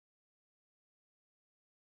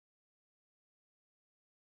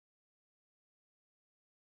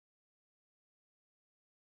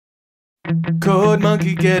Code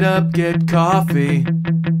monkey, get up, get coffee.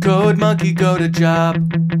 Code monkey, go to job.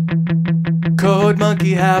 Code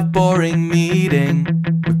monkey, have boring meeting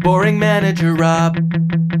with boring manager Rob.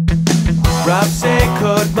 Rob say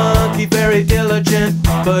code monkey very diligent,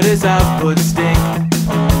 but his output stink.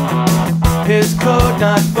 His code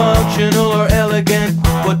not functional or elegant.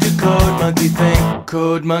 What do code monkey think?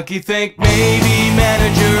 Code monkey think maybe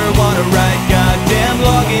manager wanna write goddamn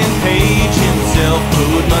login page himself.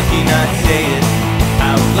 Code monkey not say it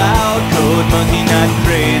out loud. Code monkey not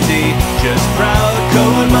crazy, just proud.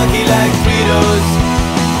 Code monkey like Fritos.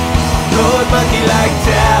 Code monkey like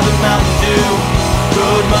Tab and Mountain Dew.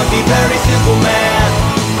 Code monkey very simple man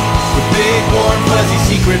with big warm fuzzy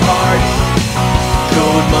secret heart.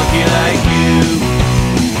 Code monkey like you.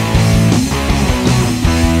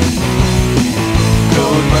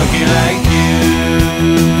 Code monkey like you.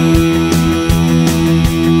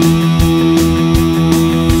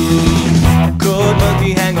 Code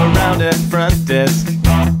monkey hang around at front desk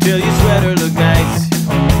till your sweater look nice.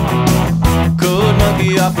 Code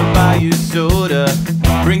monkey offer buy you soda,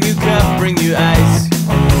 bring you cup, bring you ice.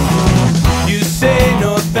 You say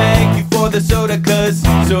no thank you for the soda, cause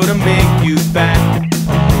soda make you fat.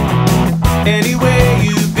 Anyway,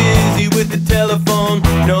 you busy with the telephone,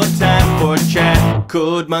 no time for chat.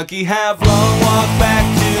 Code monkey have long walk back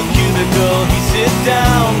to cubicle. He sit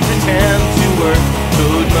down, pretend to work.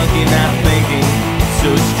 Code monkey not thinking so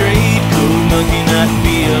straight. Code monkey not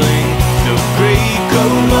feeling so great.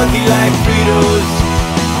 Code monkey like Fritos.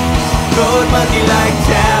 Code monkey like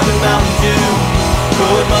Tab and Mountain Dew.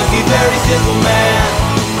 Code monkey very simple man,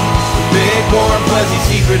 big warm fuzzy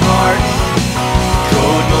secret heart.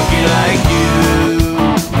 Code monkey like you.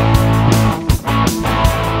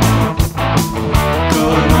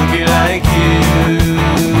 Code monkey like you.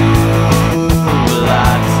 A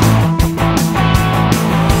lot.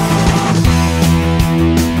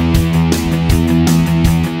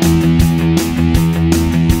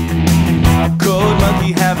 Code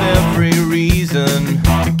monkey have every reason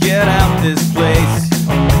to get out this place.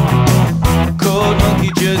 Code monkey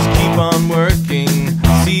just keep on working,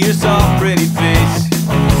 see your soft pretty face.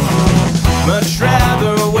 Much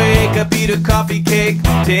rather wake up, eat a coffee cake,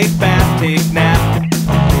 take bath, take nap.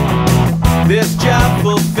 This job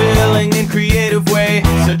fulfilling in creative way,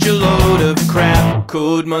 such a load of crap.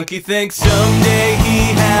 Code monkey thinks someday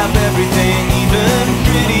he have everything, even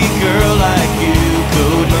pretty girl like you.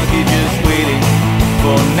 Code monkey just waiting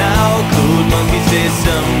for now. Code monkey says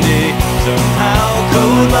someday, somehow.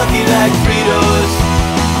 Code monkey like Fritos.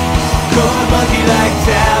 Code monkey like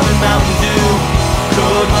Tab and Mountain Dew.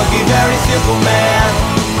 Code monkey very simple man,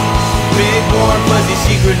 big warm fuzzy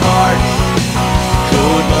secret heart.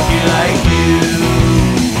 Code monkey like you.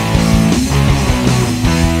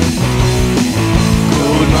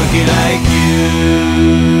 Code monkey like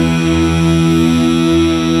you.